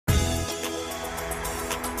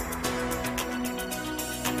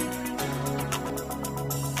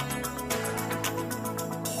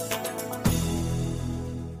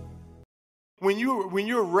when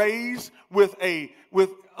you're raised with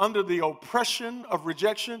under the oppression of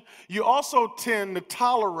rejection, you also tend to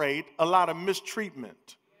tolerate a lot of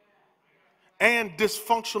mistreatment and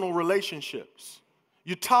dysfunctional relationships.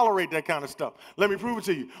 You tolerate that kind of stuff. Let me prove it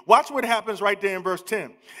to you. Watch what happens right there in verse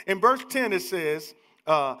 10. In verse 10 it says,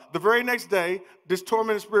 the very next day, this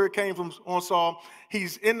tormented spirit came on Saul.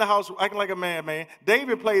 He's in the house acting like a madman.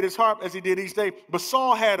 David played his harp as he did each day, but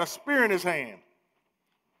Saul had a spear in his hand.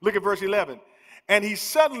 Look at verse 11. And he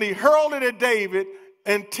suddenly hurled it at David,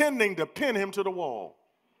 intending to pin him to the wall.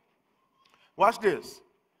 Watch this.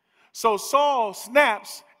 So Saul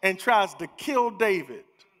snaps and tries to kill David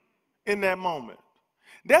in that moment.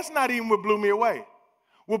 That's not even what blew me away.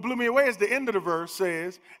 What blew me away is the end of the verse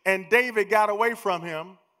says, and David got away from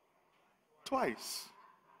him twice.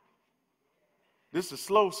 This is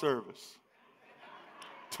slow service.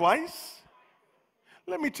 Twice?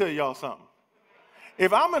 Let me tell y'all something.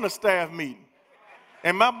 If I'm in a staff meeting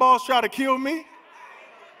and my boss try to kill me,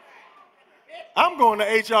 I'm going to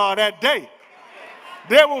HR that day.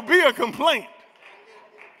 There will be a complaint.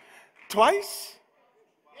 Twice?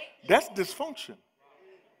 That's dysfunction.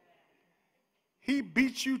 He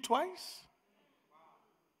beat you twice?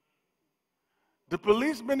 The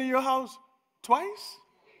police been in your house twice?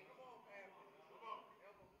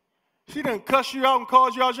 She done cuss you out and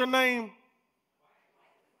called you out your name?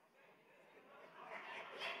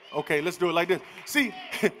 Okay, let's do it like this. See,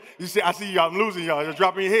 you see, I see y'all, I'm losing y'all, you're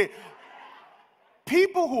dropping your head.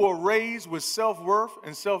 People who are raised with self-worth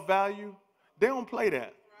and self-value, they don't play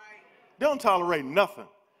that. They don't tolerate nothing.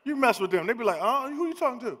 You mess with them, they be like, who are you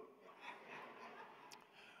talking to?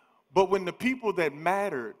 But when the people that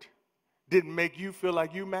mattered didn't make you feel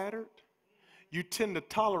like you mattered, you tend to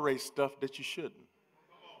tolerate stuff that you shouldn't.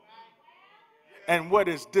 And what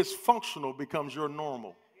is dysfunctional becomes your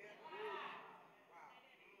normal.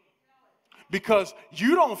 Because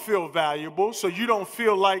you don't feel valuable, so you don't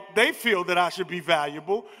feel like they feel that I should be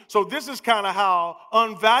valuable. So this is kind of how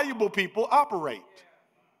unvaluable people operate.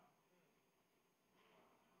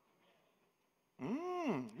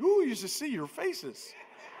 You should see your faces.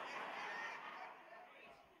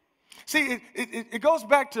 See, it goes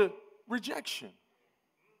back to rejection.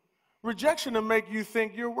 Rejection to make you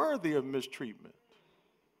think you're worthy of mistreatment.